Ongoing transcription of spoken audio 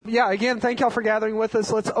Again, thank y'all for gathering with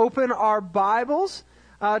us. Let's open our Bibles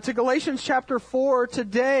to Galatians chapter 4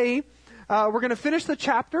 today. We're going to finish the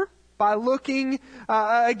chapter by looking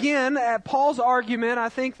again at Paul's argument. I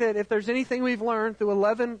think that if there's anything we've learned through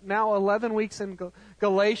 11 weeks in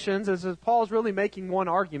Galatians, is that Paul's really making one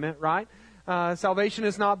argument, right? Salvation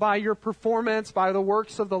is not by your performance, by the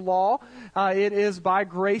works of the law. It is by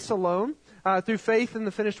grace alone, through faith in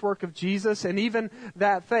the finished work of Jesus. And even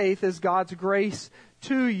that faith is God's grace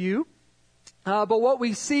to you. But what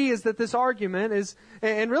we see is that this argument is,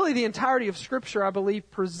 and really the entirety of Scripture, I believe,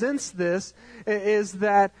 presents this, is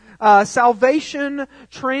that salvation,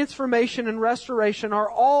 transformation, and restoration are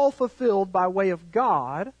all fulfilled by way of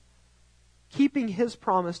God, keeping His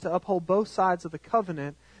promise to uphold both sides of the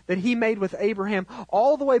covenant that He made with Abraham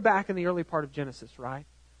all the way back in the early part of Genesis, right?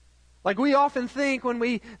 Like we often think when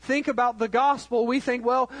we think about the gospel, we think,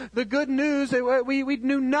 well, the good news, we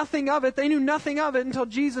knew nothing of it. They knew nothing of it until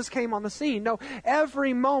Jesus came on the scene. No,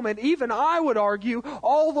 every moment, even I would argue,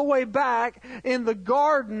 all the way back in the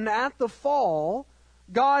garden at the fall,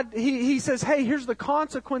 God, He says, hey, here's the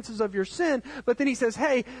consequences of your sin. But then He says,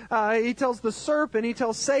 hey, He tells the serpent, He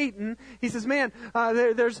tells Satan, He says, man,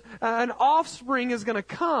 there's an offspring is going to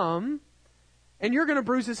come and you're going to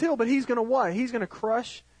bruise his heel, but he's going to what? He's going to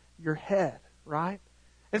crush your head, right?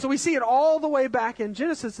 And so we see it all the way back in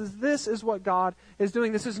Genesis as this is what God is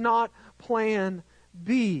doing. This is not plan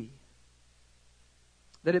B.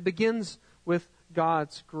 That it begins with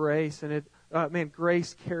God's grace, and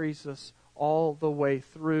grace carries us all the way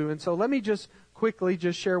through. And so let me just quickly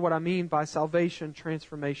just share what I mean by salvation,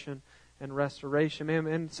 transformation, and restoration.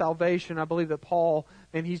 And salvation, I believe that Paul,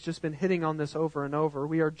 he's just been hitting on this over and over.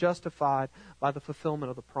 We are justified by the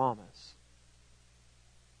fulfillment of the promise.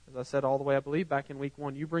 As I said all the way, I believe, back in week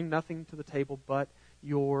 1, you bring nothing to the table but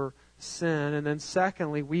your sin. And then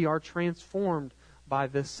secondly, we are transformed by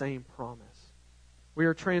this same promise. We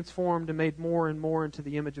are transformed and made more and more into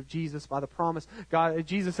the image of Jesus by the promise.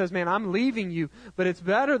 Jesus says, man, I'm leaving you, but it's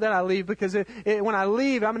better that I leave because when I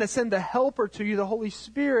leave, I'm going to send the Helper to you, the Holy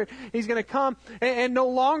Spirit. He's going to come, and no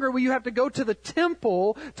longer will you have to go to the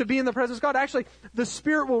temple to be in the presence of God. Actually, the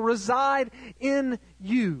Spirit will reside in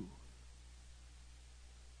you.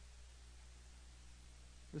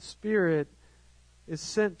 The Spirit is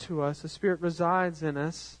sent to us. The Spirit resides in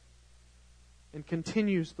us and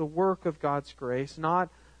continues the work of God's grace, not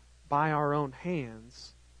by our own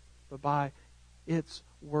hands, but by its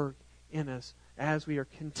work in us as we are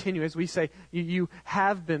continuing. As we say, you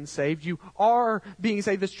have been saved. You are being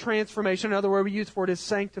saved. This transformation, another word we use for it is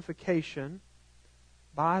sanctification,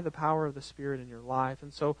 by the power of the Spirit in your life.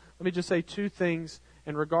 And so let me just say two things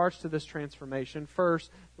in regards to this transformation.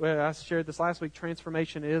 First, I shared this last week,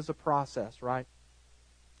 transformation is a process, right?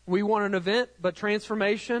 We want an event, but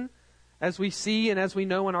transformation, as we see and as we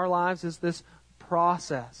know in our lives, is this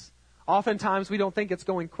process. Oftentimes we don't think it's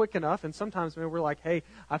going quick enough, and sometimes we're like, hey,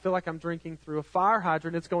 I feel like I'm drinking through a fire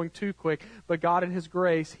hydrant, it's going too quick. But God in His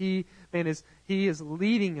grace, He is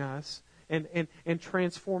leading us and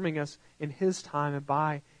transforming us in His time and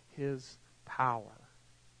by His power.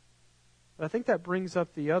 But I think that brings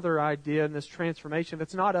up the other idea in this transformation. If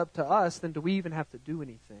it's not up to us, then do we even have to do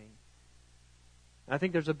anything? And I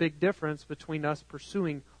think there's a big difference between us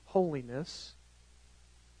pursuing holiness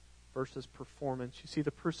versus performance. You see,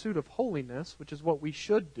 the pursuit of holiness, which is what we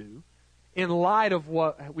should do, in light of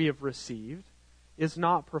what we have received, is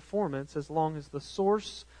not performance as long as the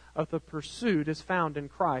source of the pursuit is found in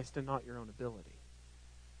Christ and not your own ability.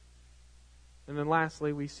 And then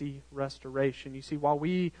lastly, we see restoration. You see, while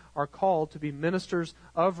we are called to be ministers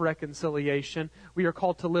of reconciliation, we are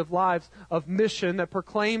called to live lives of mission that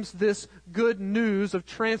proclaims this good news of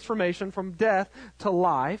transformation from death to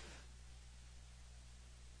life.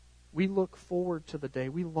 We look forward to the day,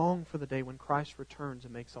 we long for the day when Christ returns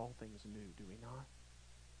and makes all things new, do we not?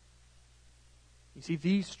 You see,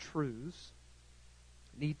 these truths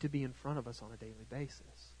need to be in front of us on a daily basis.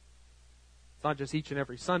 It's not just each and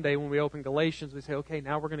every Sunday when we open Galatians, we say, okay,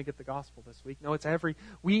 now we're going to get the gospel this week. No, it's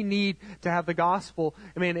we need to have the gospel,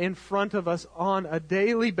 in front of us on a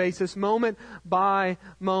daily basis, moment by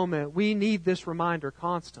moment. We need this reminder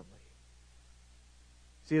constantly.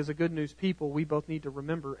 See, as a good news people, we both need to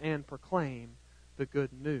remember and proclaim the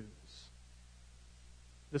good news.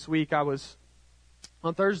 This week on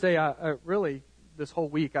Thursday, this whole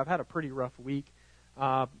week, I've had a pretty rough week.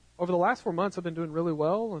 Over the last 4 months, I've been doing really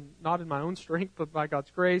well, and not in my own strength, but by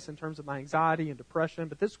God's grace in terms of my anxiety and depression.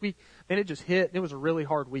 But this week, it just hit, and it was a really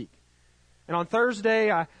hard week. And on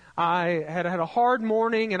Thursday, I had a hard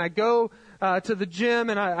morning, and I go to the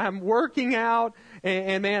gym, and I'm working out,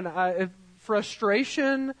 and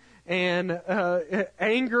frustration and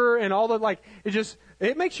anger and all the, like,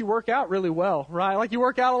 it makes you work out really well, right? Like, you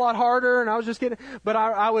work out a lot harder, and I was just getting, but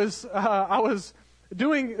I was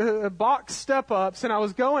doing box step-ups, and I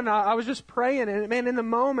was going, I was just praying, and man, in the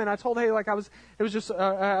moment, I told Haley, like, I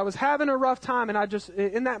was having a rough time, and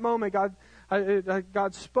in that moment,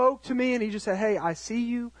 God spoke to me, and He just said, hey, I see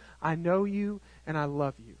you, I know you, and I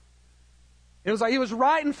love you. It was like, He was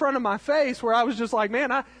right in front of my face, where I was just like,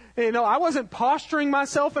 man, I wasn't posturing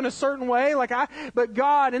myself in a certain way, but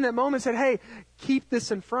God in that moment said, hey, keep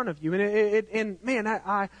this in front of you. And man,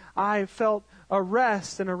 I felt a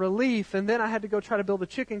rest and a relief, and then I had to go try to build a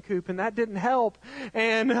chicken coop, and that didn't help.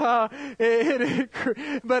 And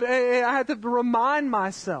but I had to remind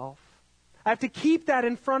myself, I have to keep that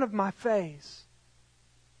in front of my face.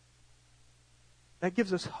 That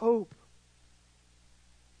gives us hope.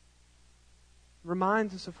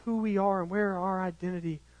 Reminds us of who we are and where our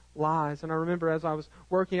identity lies. And I remember as I was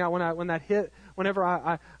working out, when that hit, whenever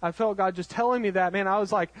I felt God just telling me that, man, I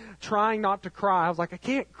was like trying not to cry. I was like, I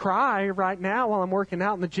can't cry right now while I'm working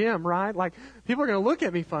out in the gym, right? Like, people are going to look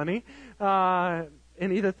at me funny, and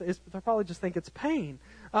they'll probably just think it's pain.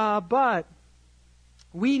 But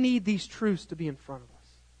we need these truths to be in front of us.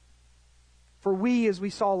 For we, as we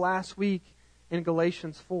saw last week, in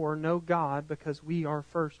Galatians 4, know God because we are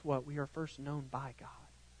first what? We are first known by God.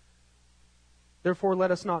 Therefore, let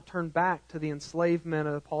us not turn back to the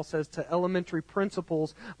enslavement, Paul says, to elementary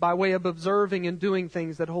principles by way of observing and doing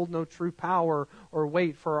things that hold no true power or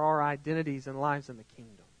weight for our identities and lives in the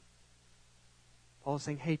kingdom. Paul is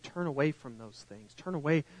saying, hey, turn away from those things. Turn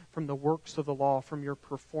away from the works of the law, from your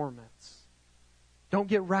performance. Don't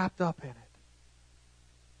get wrapped up in it.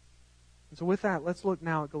 And so with that, let's look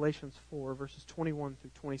now at Galatians 4, verses 21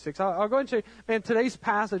 through 26. I'll go ahead and say, man, today's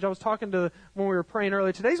passage, I was talking to when we were praying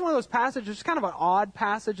earlier, today's one of those passages, it's kind of an odd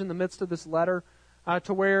passage in the midst of this letter,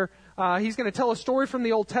 to where he's going to tell a story from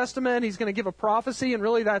the Old Testament, he's going to give a prophecy, and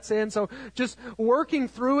really that's in. So just working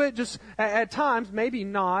through it, just at times, maybe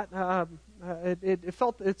not,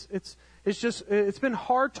 it's been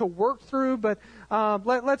hard to work through, but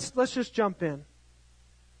let's just jump in.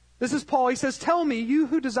 This is Paul. He says, tell me, you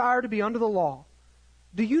who desire to be under the law,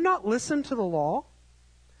 do you not listen to the law?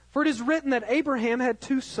 For it is written that Abraham had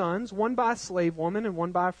 2 sons, one by a slave woman and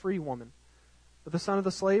one by a free woman. But the son of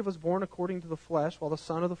the slave was born according to the flesh, while the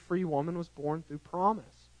son of the free woman was born through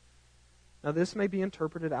promise. Now this may be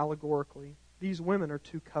interpreted allegorically. These women are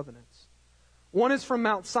 2 covenants. One is from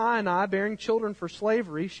Mount Sinai, bearing children for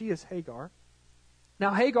slavery. She is Hagar.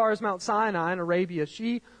 Now Hagar is Mount Sinai in Arabia.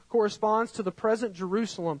 She corresponds to the present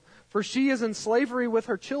Jerusalem, for she is in slavery with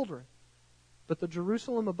her children. But the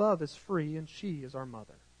Jerusalem above is free, and she is our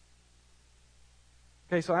mother.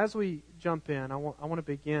 Okay, so as we jump in, I want to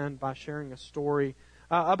begin by sharing a story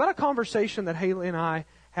about a conversation that Haley and I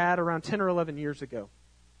had around 10 or 11 years ago.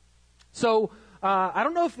 So I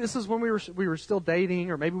don't know if this is when we were still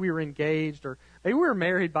dating, or maybe we were engaged, or maybe we were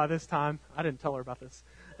married by this time. I didn't tell her about this.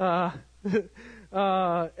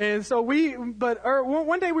 And so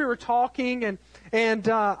one day we were talking, and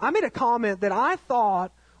I made a comment that I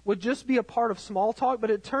thought would just be a part of small talk, but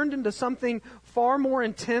it turned into something far more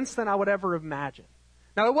intense than I would ever imagine.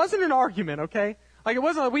 Now, it wasn't an argument, okay? Like, it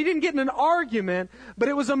wasn't, we didn't get in an argument, but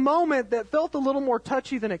it was a moment that felt a little more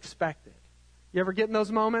touchy than expected. You ever get in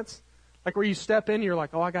those moments? Like where you step in, you're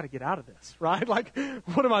like, oh, I got to get out of this, right? Like,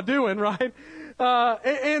 what am I doing, right?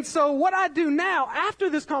 And so what I do now, after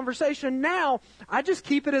this conversation, now I just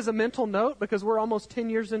keep it as a mental note because we're almost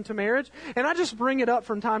 10 years into marriage, and I just bring it up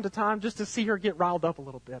from time to time just to see her get riled up a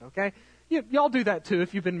little bit, okay? Y'all do that too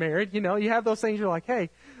if you've been married, you know. You have those things, you're like,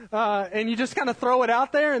 hey, and you just kind of throw it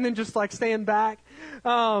out there and then just like stand back.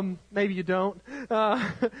 Maybe you don't.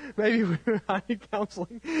 Maybe I need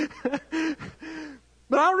counseling.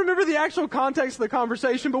 But I don't remember the actual context of the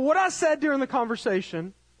conversation. But what I said during the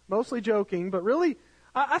conversation, mostly joking, but really,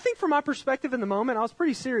 I think from my perspective in the moment, I was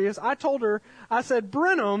pretty serious. I told her, I said,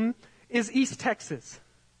 Brenham is East Texas.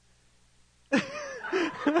 And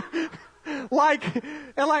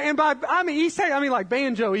by East Texas, I mean like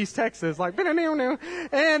Banjo, East Texas, like and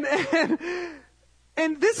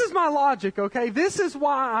this is my logic, okay? This is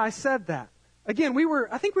why I said that. Again,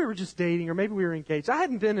 I think we were just dating, or maybe we were engaged. I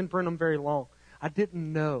hadn't been in Brenham very long. I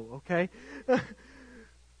didn't know, okay?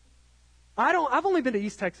 I've only been to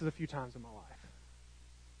East Texas a few times in my life.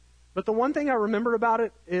 But the one thing I remember about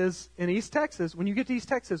it is in East Texas, when you get to East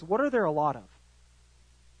Texas, what are there a lot of?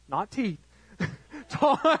 Not teeth.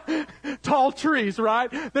 Tall trees,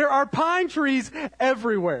 right? There are pine trees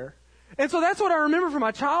everywhere. And so that's what I remember from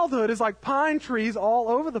my childhood is like pine trees all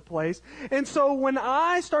over the place. And so when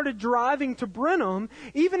I started driving to Brenham,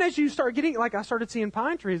 even as you start getting, like I started seeing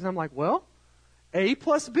pine trees, and I'm like, well, A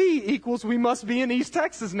plus B equals we must be in East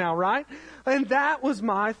Texas now, right? And that was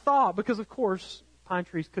my thought because, of course, pine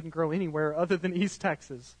trees couldn't grow anywhere other than East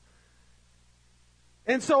Texas.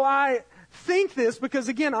 And so I think this because,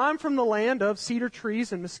 again, I'm from the land of cedar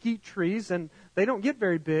trees and mesquite trees, and they don't get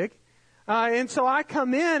very big. And so I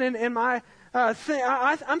come in, and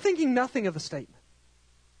I'm thinking nothing of the statement.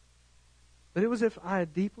 But it was as if I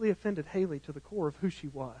had deeply offended Haley to the core of who she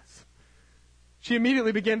was. She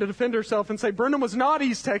immediately began to defend herself and say Brenham was not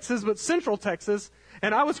East Texas, but Central Texas,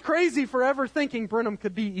 and I was crazy for ever thinking Brenham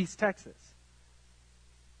could be East Texas.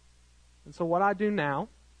 And so what I do now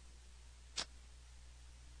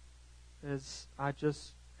is I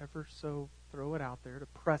just ever so throw it out there to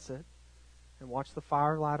press it and watch the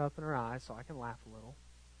fire light up in her eyes so I can laugh a little.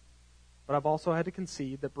 But I've also had to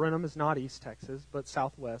concede that Brenham is not East Texas, but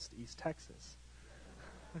Southwest East Texas.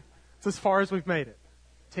 It's as far as we've made it.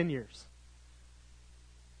 10 years.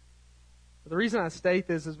 But the reason I state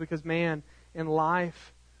this is because, man, in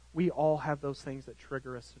life, we all have those things that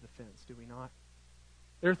trigger us to defense, do we not?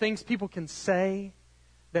 There are things people can say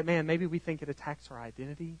that, man, maybe we think it attacks our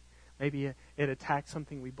identity. Maybe it attacks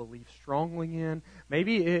something we believe strongly in.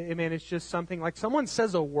 Maybe, it's just something like someone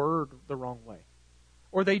says a word the wrong way.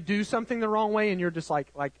 Or they do something the wrong way, and you're just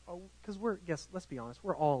like, oh, because let's be honest,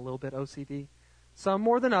 we're all a little bit OCD. Some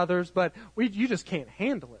more than others, but you just can't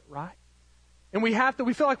handle it, right? And we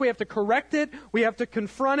feel like we have to correct it. We have to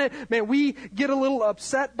confront it. Man, we get a little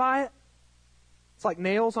upset by it. It's like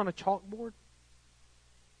nails on a chalkboard.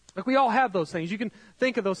 Like we all have those things. You can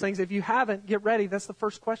think of those things. If you haven't, get ready. That's the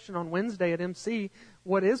first question on Wednesday at MC.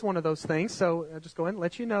 What is one of those things? So I'll just go ahead and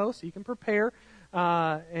let you know so you can prepare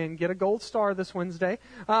and get a gold star this Wednesday.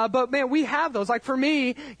 But man, we have those. Like for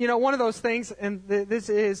me, one of those things, and this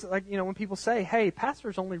is like, when people say, hey,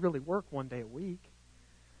 pastors only really work one day a week.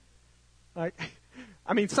 Like,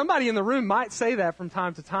 somebody in the room might say that from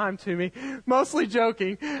time to time to me, mostly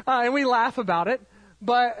joking, and we laugh about it.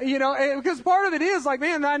 But, because part of it is like,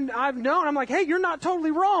 man, I've known, I'm like, hey, you're not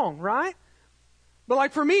totally wrong, right? But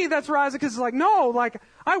like for me, that's where Isaac is like, no, like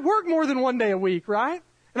I work more than one day a week, right?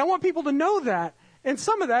 And I want people to know that. And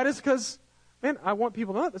some of that is because, man, I want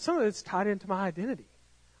people to know that, but some of it's tied into my identity.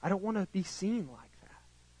 I don't want to be seen like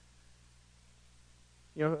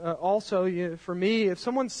that. Also, for me, if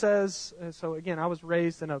someone says, so again, I was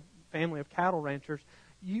raised in a family of cattle ranchers,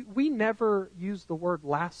 we never use the word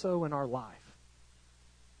lasso in our life.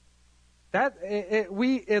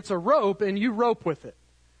 It's a rope, and you rope with it.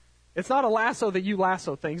 It's not a lasso that you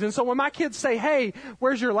lasso things. And so when my kids say, hey,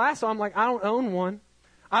 where's your lasso? I'm like, I don't own one.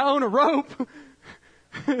 I own a rope.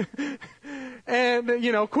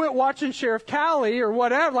 And, quit watching Sheriff Callie or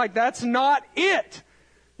whatever. Like, that's not it.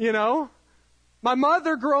 My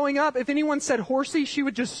mother growing up, if anyone said horsey, she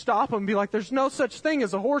would just stop them and be like, there's no such thing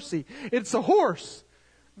as a horsey. It's a horse.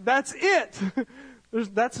 That's it.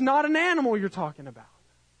 That's not an animal you're talking about.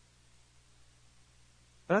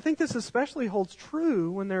 But I think this especially holds true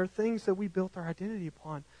when there are things that we built our identity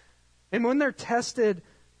upon. And when they're tested,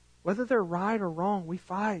 whether they're right or wrong, we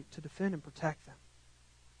fight to defend and protect them.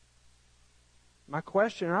 My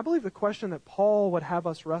question, and I believe the question that Paul would have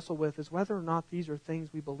us wrestle with, is whether or not these are things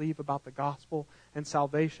we believe about the gospel and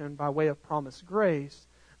salvation by way of promised grace,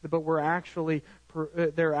 but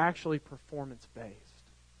they're actually performance-based.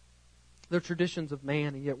 They're traditions of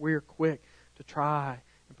man, and yet we're quick to try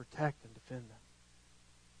and protect and defend them.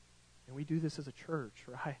 And we do this as a church,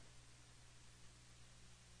 right?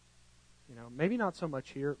 Maybe not so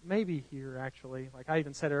much here. Maybe here, actually. Like I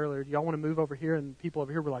even said earlier, do y'all want to move over here? And people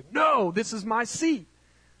over here were like, no, this is my seat.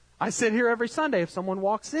 I sit here every Sunday. If someone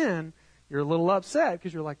walks in, you're a little upset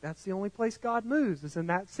because you're like, that's the only place God moves is in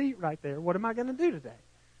that seat right there. What am I going to do today?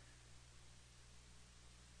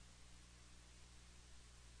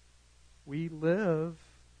 We live,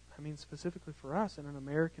 specifically for us, in an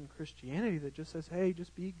American Christianity that just says, hey,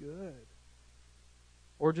 just be good.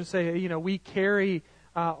 Or just say, we carry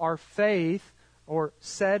our faith, or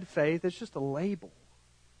said faith, it's just a label.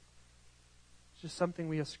 It's just something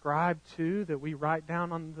we ascribe to that we write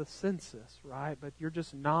down on the census, right? But you're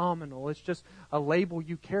just nominal. It's just a label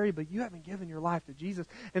you carry, but you haven't given your life to Jesus.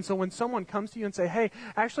 And so when someone comes to you and say, hey,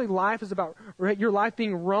 actually life is about your life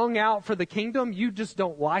being wrung out for the kingdom, you just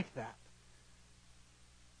don't like that.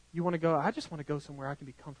 You want to go, I just want to go somewhere I can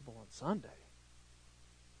be comfortable on Sunday.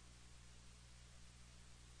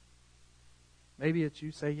 Maybe it's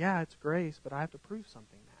you say, yeah, it's grace, but I have to prove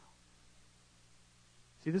something now.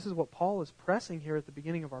 See, this is what Paul is pressing here at the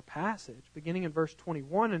beginning of our passage, beginning in verse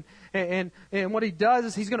 21. And what he does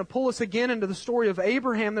is he's going to pull us again into the story of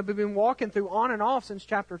Abraham that we've been walking through on and off since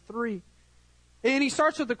chapter 3. And he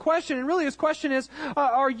starts with the question, and really his question is,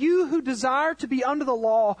 are you who desire to be under the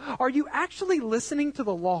law, are you actually listening to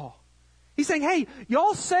the law? He's saying, hey,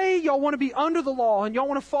 y'all say y'all want to be under the law and y'all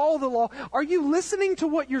want to follow the law. Are you listening to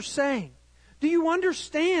what you're saying? Do you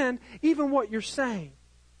understand even what you're saying?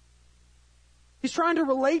 He's trying to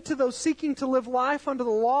relate to those seeking to live life under the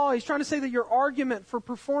law. He's trying to say that your argument for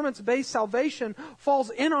performance-based salvation falls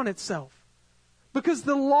in on itself. Because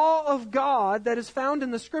the law of God that is found in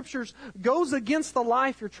the Scriptures goes against the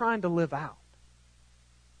life you're trying to live out.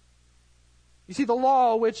 You see, the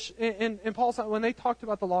law, which in Paul's time, when they talked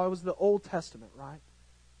about the law, it was the Old Testament, right?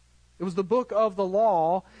 It was the book of the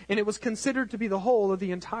law, and it was considered to be the whole of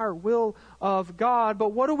the entire will of God.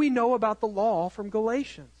 But what do we know about the law from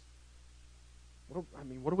Galatians?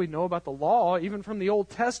 What do we know about the law? Even from the Old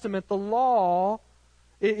Testament, the law,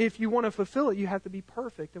 if you want to fulfill it, you have to be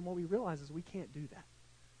perfect. And what we realize is we can't do that.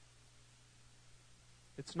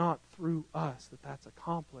 It's not through us that that's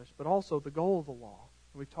accomplished, but also the goal of the law,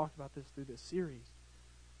 and we've talked about this through this series,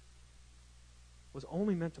 was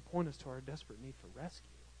only meant to point us to our desperate need for rescue.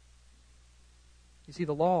 You see,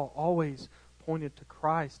 the law always pointed to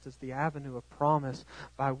Christ as the avenue of promise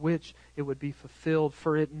by which it would be fulfilled,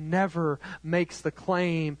 for it never makes the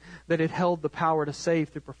claim that it held the power to save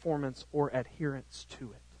through performance or adherence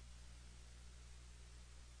to it.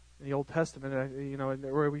 In the Old Testament,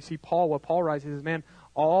 where we see Paul, what Paul writes, he says, man,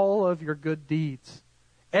 all of your good deeds,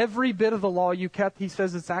 every bit of the law you kept, he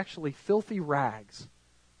says it's actually filthy rags.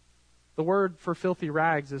 The word for filthy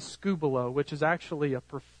rags is scubulo, which is actually a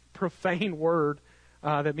profane word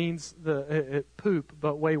that means poop,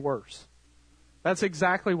 but way worse. That's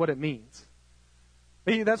exactly what it means.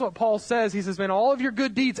 That's what Paul says. He says, man, all of your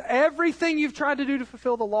good deeds, everything you've tried to do to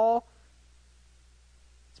fulfill the law,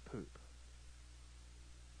 it's poop.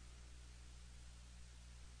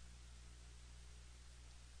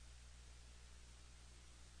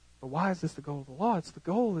 But why is this the goal of the law? The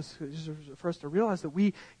goal is for us to realize that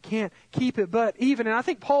we can't keep it. But and I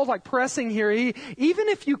think Paul's like pressing here, even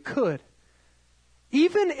if you could,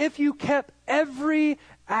 even if you kept every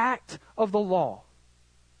act of the law,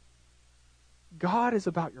 God is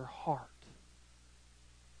about your heart.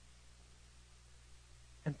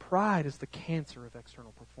 And pride is the cancer of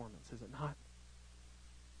external performance, is it not?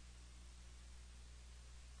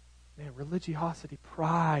 Man, religiosity,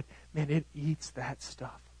 pride, man, it eats that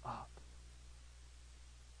stuff up.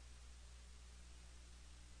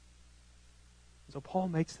 So Paul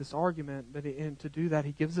makes this argument, but to do that,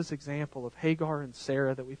 he gives this example of Hagar and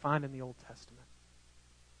Sarah that we find in the Old Testament.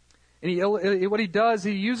 And what he does,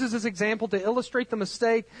 he uses this example to illustrate the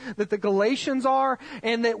mistake that the Galatians are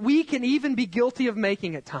and that we can even be guilty of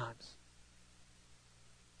making at times.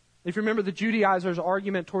 If you remember, the Judaizers'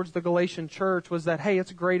 argument towards the Galatian church was that, hey,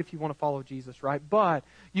 it's great if you want to follow Jesus, right? But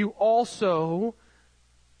you also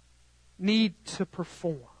need to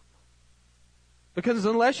perform. Because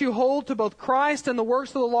unless you hold to both Christ and the works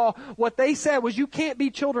of the law, what they said was you can't be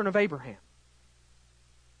children of Abraham.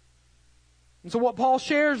 And so what Paul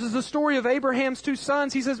shares is the story of Abraham's two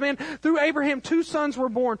sons. He says, man, through Abraham, two sons were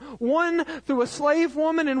born. One through a slave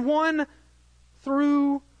woman and one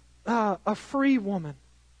through a free woman.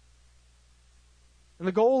 And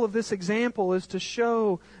the goal of this example is to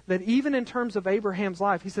show that even in terms of Abraham's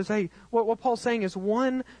life, he says, hey, what Paul's saying is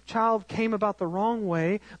one child came about the wrong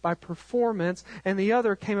way by performance, and the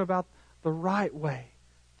other came about the right way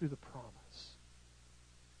through the promise.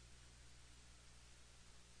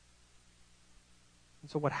 And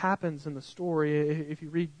so what happens in the story, if you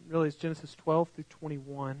read, really, it's Genesis 12 through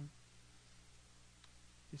 21.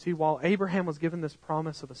 You see, while Abraham was given this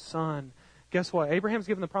promise of a son, guess what? Abraham's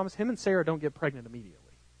given the promise. Him and Sarah don't get pregnant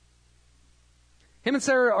immediately. Him and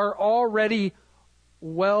Sarah are already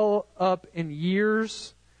well up in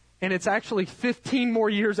years, and it's actually 15 more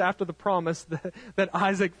years after the promise that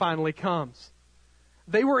Isaac finally comes.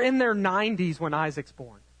 They were in their 90s when Isaac's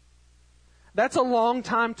born. That's a long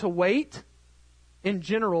time to wait in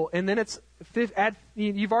general, and then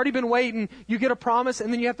you've already been waiting, you get a promise,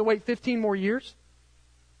 and then you have to wait 15 more years?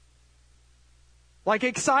 Like,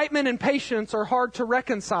 excitement and patience are hard to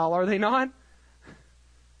reconcile, are they not? I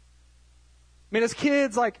mean, as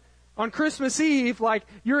kids, like, on Christmas Eve, like,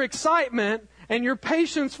 your excitement and your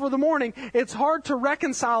patience for the morning, it's hard to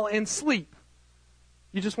reconcile in sleep.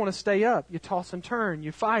 You just want to stay up. You toss and turn.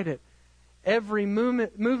 You fight it. every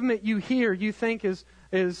movement you hear, you think is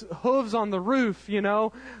hooves on the roof,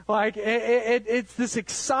 Like, it's this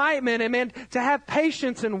excitement. And man, to have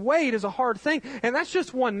patience and wait is a hard thing. And that's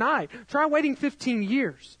just one night. Try waiting 15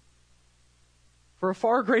 years for a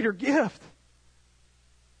far greater gift.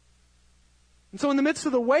 And so in the midst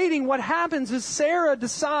of the waiting, what happens is Sarah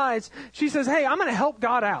decides, she says, hey, I'm going to help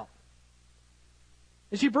God out.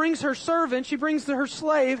 And she brings her servant, she brings her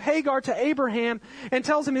slave, Hagar, to Abraham and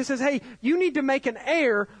tells him, he says, hey, you need to make an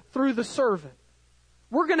heir through the servant.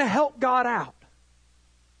 We're going to help God out.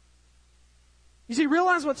 You see,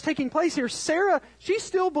 realize what's taking place here. Sarah, she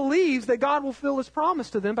still believes that God will fulfill His promise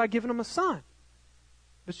to them by giving them a son.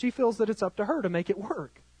 But she feels that it's up to her to make it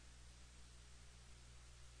work.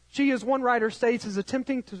 She, as one writer states, is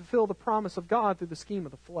attempting to fulfill the promise of God through the scheme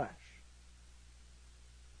of the flesh.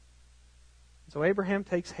 So Abraham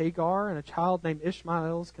takes Hagar, and a child named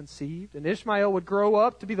Ishmael is conceived. And Ishmael would grow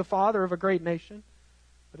up to be the father of a great nation.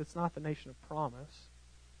 But it's not the nation of promise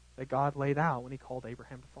that God laid out when He called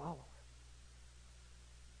Abraham to follow Him.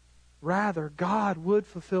 Rather, God would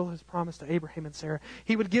fulfill His promise to Abraham and Sarah.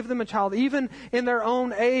 He would give them a child, even in their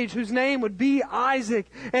own age, whose name would be Isaac.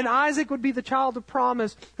 And Isaac would be the child of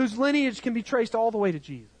promise, whose lineage can be traced all the way to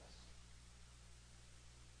Jesus.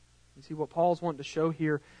 You see, what Paul's wanting to show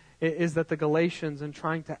here is that the Galatians, in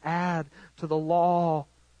trying to add to the law,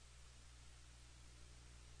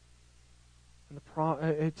 and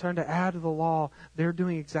trying to add to the law, they're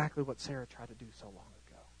doing exactly what Sarah tried to do so long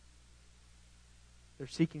ago. They're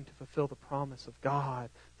seeking to fulfill the promise of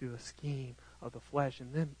God through a scheme of the flesh,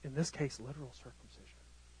 and then, in this case, literal circumcision.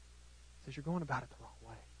 It says you're going about it the wrong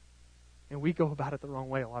way. And we go about it the wrong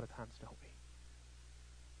way a lot of times, don't we?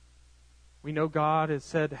 We know God has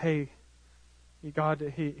said, hey, God,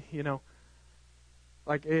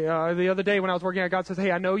 like the other day when I was working out, God says,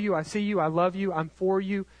 hey, I know you, I see you, I love you, I'm for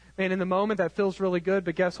you. Man, in the moment that feels really good,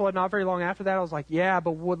 but guess what? Not very long after that, I was like, yeah,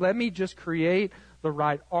 but let me just create the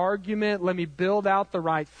right argument. Let me build out the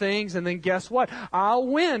right things, and then guess what? I'll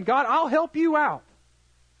win. God, I'll help you out.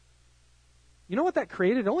 You know what that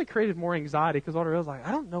created? It only created more anxiety, because what I was like,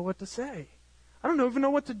 I don't know what to say. I don't even know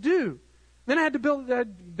what to do. Then I had to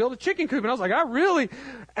build a chicken coop, and I was like,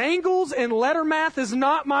 angles and letter math is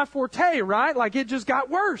not my forte, right? Like, it just got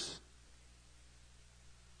worse.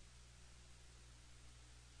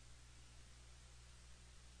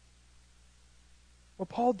 What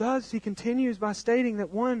Paul does, he continues by stating that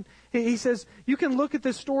he says, you can look at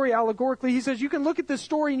this story allegorically. He says, you can look at this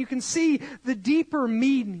story and you can see the deeper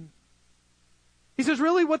meaning. He says,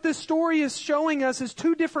 really what this story is showing us is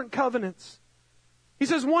two different covenants. He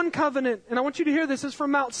says one covenant, and I want you to hear this, is from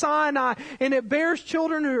Mount Sinai, and it bears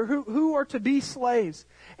children who are to be slaves.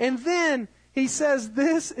 And then he says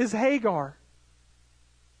this is Hagar.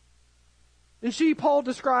 And Paul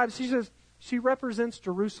describes, he says, she represents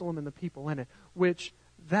Jerusalem and the people in it, which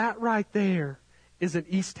that right there is an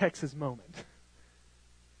East Texas moment.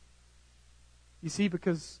 You see,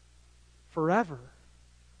 because forever,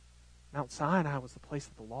 Mount Sinai was the place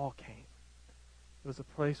that the law came. It was a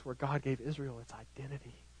place where God gave Israel its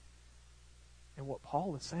identity. And what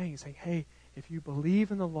Paul is saying, hey, if you believe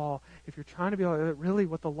in the law, if you're trying to be really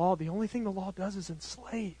what the only thing the law does is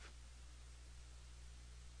enslave.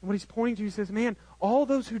 And what he's pointing to, he says, man, all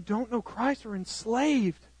those who don't know Christ are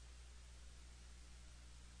enslaved.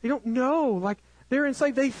 They don't know, like they're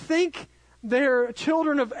enslaved. They think they're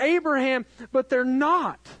children of Abraham, but they're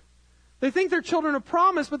not. They think they're children of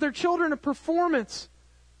promise, but they're children of performance.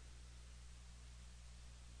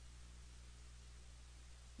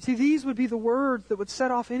 See, these would be the words that would set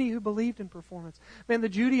off any who believed in performance. Man, the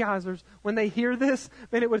Judaizers, when they hear this,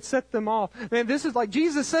 man, it would set them off. Man, this is like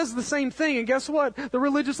Jesus says the same thing, and guess what? The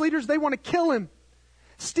religious leaders, they want to kill him.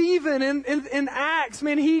 Stephen in Acts,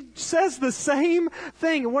 man, he says the same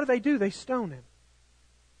thing. And what do? They stone him.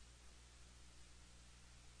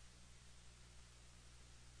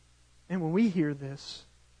 And when we hear this,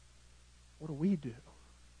 what do?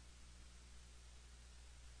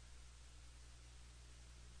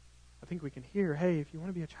 I think we can hear, hey, if you want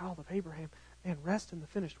to be a child of Abraham, man, rest in the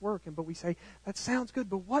finished work. But we say, that sounds good,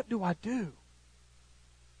 but what do I do?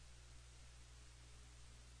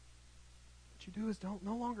 What you do is no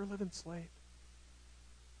longer live enslaved.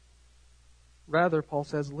 Rather, Paul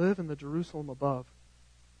says, live in the Jerusalem above.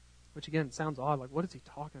 Which again, sounds odd. Like, what is he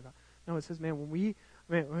talking about? No, it says, man,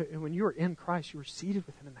 when you are in Christ, you are seated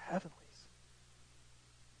with Him in the heavenlies.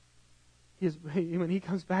 When He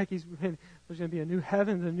comes back, there's going to be a new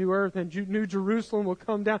heaven, a new earth, and New Jerusalem will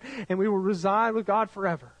come down, and we will reside with God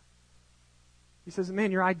forever. He says,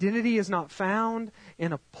 man, your identity is not found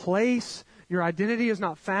in a place. Your identity is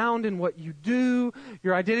not found in what you do.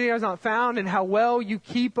 Your identity is not found in how well you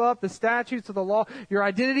keep up the statutes of the law. Your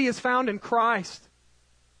identity is found in Christ.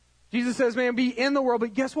 Jesus says, man, be in the world.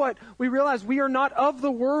 But guess what? We realize we are not of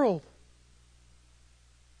the world.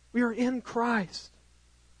 We are in Christ.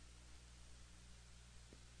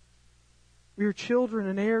 We are children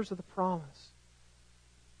and heirs of the promise.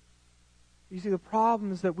 You see, the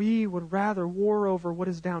problem is that we would rather war over what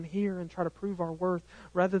is down here and try to prove our worth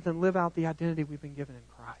rather than live out the identity we've been given in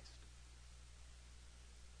Christ.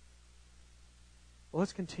 Well,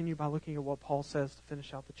 let's continue by looking at what Paul says to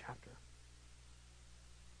finish out the chapter.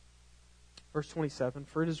 Verse 27,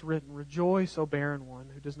 for it is written, rejoice, O barren one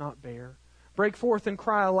who does not bear. Break forth and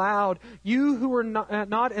cry aloud, you who are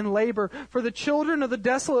not in labor, for the children of the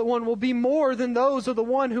desolate one will be more than those of the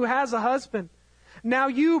one who has a husband. Now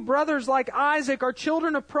you, brothers, like Isaac, are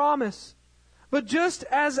children of promise. But just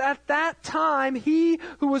as at that time he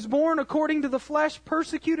who was born according to the flesh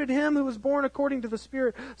persecuted him who was born according to the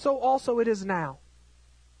Spirit, so also it is now.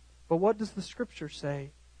 But what does the Scripture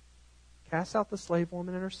say? Cast out the slave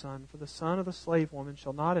woman and her son, for the son of the slave woman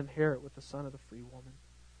shall not inherit with the son of the free woman.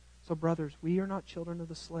 So, brothers, we are not children of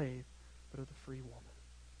the slave, but of the free woman.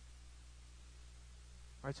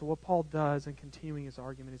 All right, so what Paul does in continuing his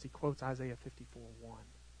argument is he quotes Isaiah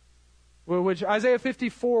 54:1. Which Isaiah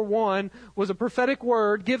 54:1 was a prophetic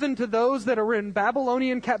word given to those that are in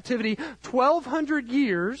Babylonian captivity 1,200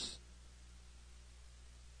 years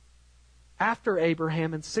after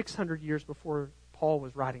Abraham and 600 years before Paul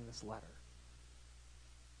was writing this letter.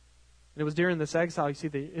 And it was during this exile, you see,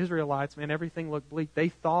 the Israelites, man, everything looked bleak. They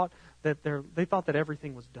thought that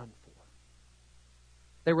everything was done for.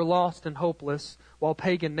 They were lost and hopeless, while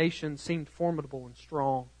pagan nations seemed formidable and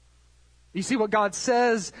strong. You see, what God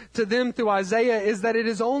says to them through Isaiah is that it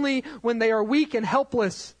is only when they are weak and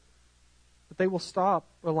helpless that they will stop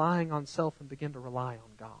relying on self and begin to rely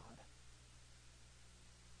on God.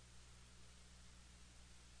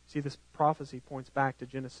 See, this prophecy points back to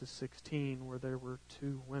Genesis 16, where there were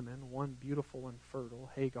two women, one beautiful and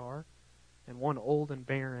fertile, Hagar, and one old and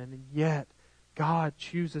barren, and yet God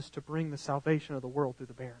chooses to bring the salvation of the world through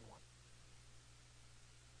the barren one.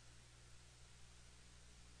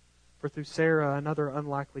 For through Sarah, another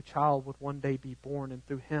unlikely child would one day be born, and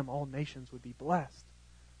through him all nations would be blessed.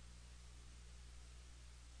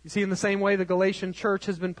 You see, in the same way, the Galatian church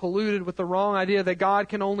has been polluted with the wrong idea that God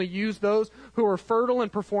can only use those who are fertile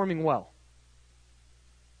and performing well.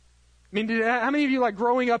 I mean, how many of you, like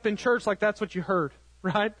growing up in church, like that's what you heard,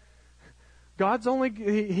 right? God's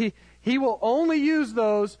only, He will only use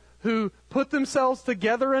those who put themselves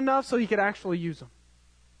together enough so He could actually use them.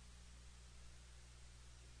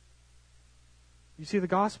 You see, the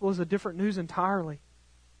gospel is a different news entirely.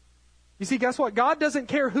 You see, guess what? God doesn't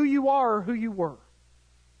care who you are or who you were.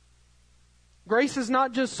 Grace is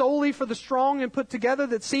not just solely for the strong and put together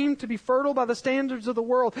that seem to be fertile by the standards of the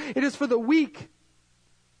world. It is for the weak.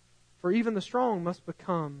 For even the strong must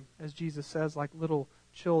become, as Jesus says, like little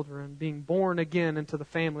children, being born again into the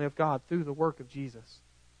family of God through the work of Jesus.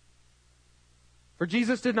 For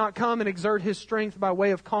Jesus did not come and exert His strength by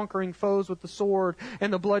way of conquering foes with the sword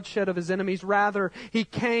and the bloodshed of His enemies. Rather, He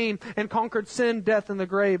came and conquered sin, death, and the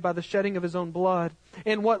grave by the shedding of His own blood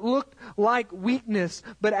in what looked like weakness,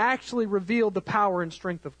 but actually revealed the power and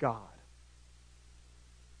strength of God.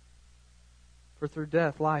 For through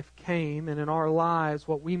death, life came, and in our lives,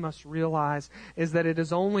 what we must realize is that it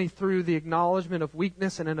is only through the acknowledgement of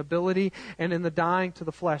weakness and inability and in the dying to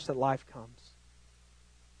the flesh that life comes.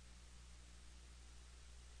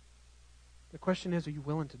 The question is, are you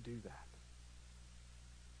willing to do that?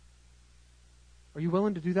 Are you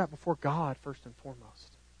willing to do that before God first and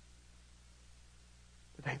foremost?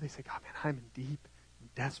 Today they say, God, man, I'm in deep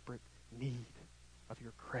and desperate need of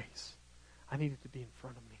your grace. I need it to be in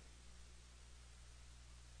front of me.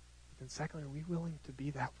 But then secondly, are we willing to be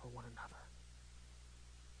that for one another?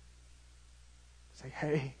 To say,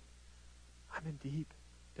 hey, I'm in deep,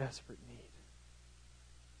 desperate need.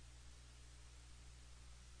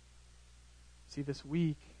 See, this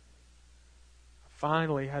week, I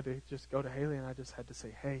finally had to just go to Haley and I just had to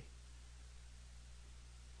say, hey,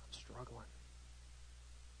 I'm struggling.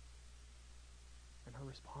 And her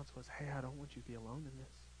response was, hey, I don't want you to be alone in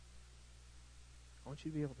this. I want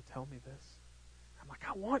you to be able to tell me this. I'm like,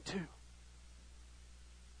 I want to.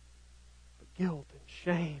 But guilt and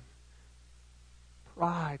shame,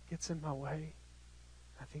 pride gets in my way.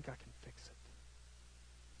 I think I can fix it.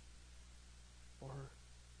 Or,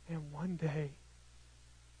 and one day,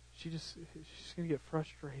 she's going to get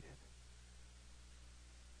frustrated.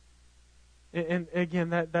 And again,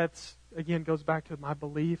 that's goes back to my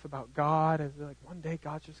belief about God. As like one day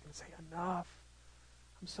God's just going to say, enough.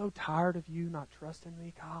 I'm so tired of you not trusting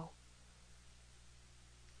me, Kyle.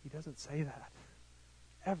 He doesn't say that.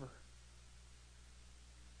 Ever.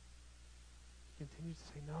 He continues to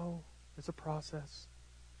say, no, it's a process.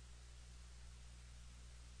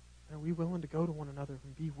 And are we willing to go to one another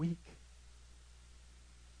and be weak?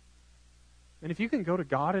 And if you can go to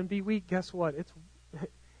God and be weak, guess what?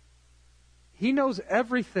 He knows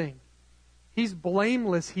everything. He's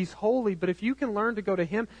blameless. He's holy. But if you can learn to go to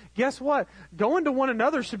Him, guess what? Going to one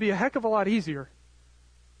another should be a heck of a lot easier.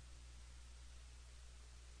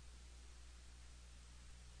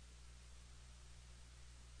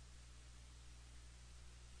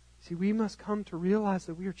 See, we must come to realize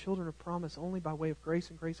that we are children of promise only by way of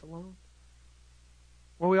grace and grace alone.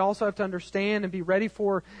 What we also have to understand and be ready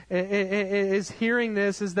for is hearing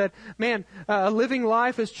this is that, man, living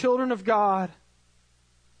life as children of God,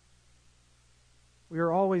 we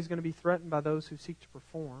are always going to be threatened by those who seek to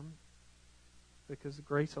perform, because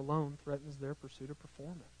grace alone threatens their pursuit of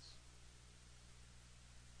performance.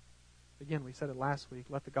 Again, we said it last week,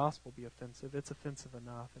 let the gospel be offensive. It's offensive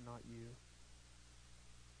enough and not you.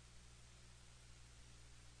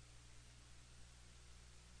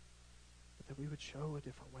 That we would show a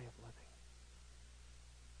different way of living.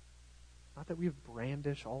 Not that we would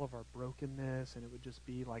brandish all of our brokenness and it would just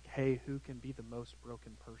be like, hey, who can be the most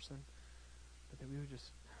broken person? But that we would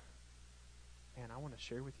just, man, I want to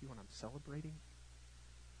share with you when I'm celebrating.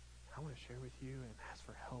 I want to share with you and ask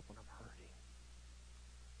for help when I'm hurting.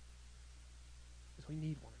 Because we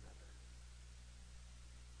need one another.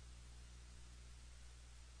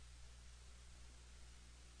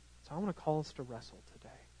 So I want to call us to wrestle today.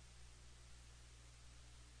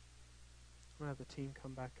 I'm going to have the team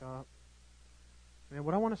come back up. Man,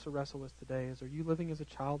 what I want us to wrestle with today is, are you living as a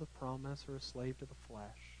child of promise or a slave to the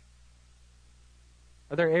flesh?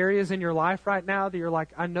 Are there areas in your life right now that you're like,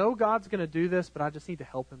 I know God's going to do this, but I just need to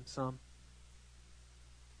help Him some.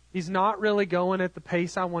 He's not really going at the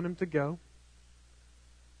pace I want Him to go.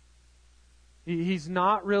 He's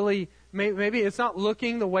not really, maybe it's not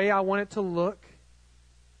looking the way I want it to look.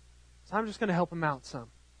 So I'm just going to help Him out some.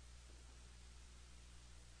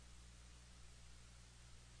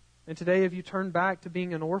 And today, have you turned back to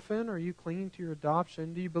being an orphan, or are you clinging to your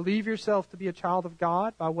adoption? Do you believe yourself to be a child of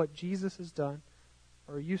God by what Jesus has done?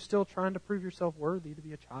 Or are you still trying to prove yourself worthy to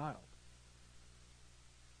be a child?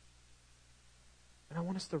 And I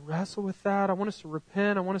want us to wrestle with that. I want us to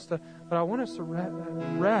repent. I want us to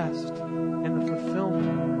rest in the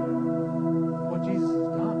fulfillment of what Jesus has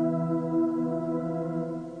done.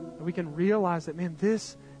 And we can realize that, man,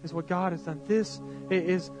 this is what God has done. This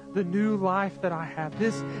is the new life that I have.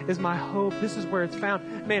 This is my hope. This is where it's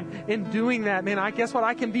found. Man, in doing that, man, I guess what?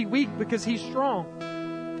 I can be weak because He's strong.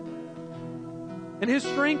 And His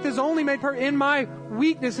strength is only made perfect in my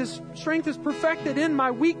weakness. His strength is perfected in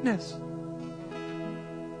my weakness.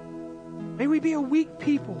 May we be a weak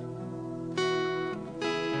people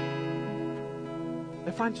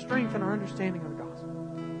that find strength in our understanding of the gospel.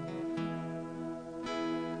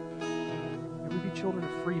 May we be children of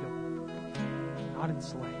freedom, not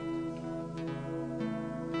enslaved.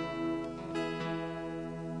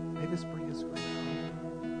 May this bring us great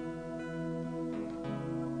hope.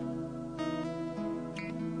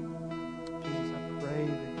 Jesus, I pray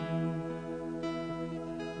that you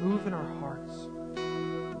move in our hearts.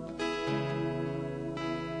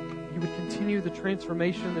 You would continue the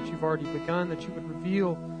transformation that you've already begun, that you would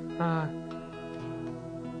reveal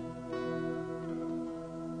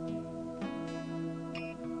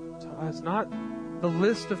to us not the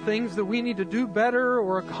list of things that we need to do better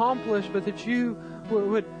or accomplish, but that you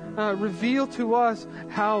would reveal to us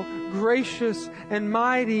how gracious and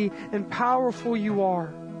mighty and powerful you are,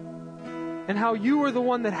 and how you are the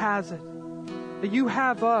one that has it, that you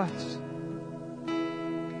have us.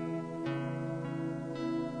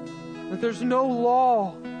 That there's no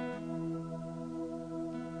law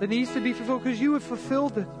that needs to be fulfilled because you have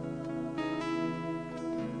fulfilled it.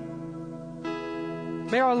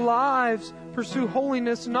 May our lives pursue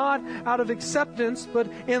holiness not out of acceptance, but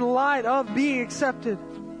in light of being accepted.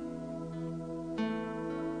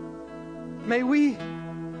 May we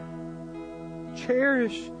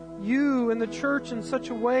cherish you and the church in such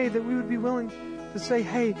a way that we would be willing to say,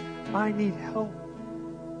 hey, I need help.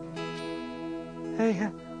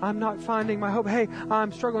 Hey, I'm not finding my hope. Hey,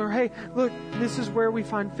 I'm struggling. Or hey, look, this is where we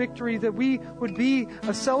find victory. That we would be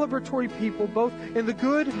a celebratory people, both in the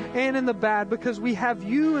good and in the bad, because we have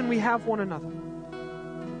you and we have one another.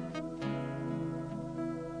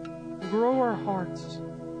 Grow our hearts.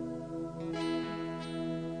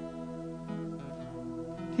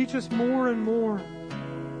 Teach us more and more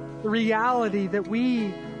the reality that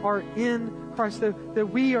we are in Christ, that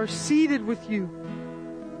we are seated with You.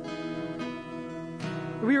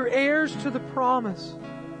 We are heirs to the promise.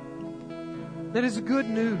 That is good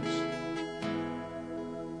news.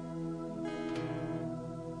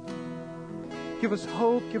 Give us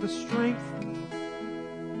hope, give us strength.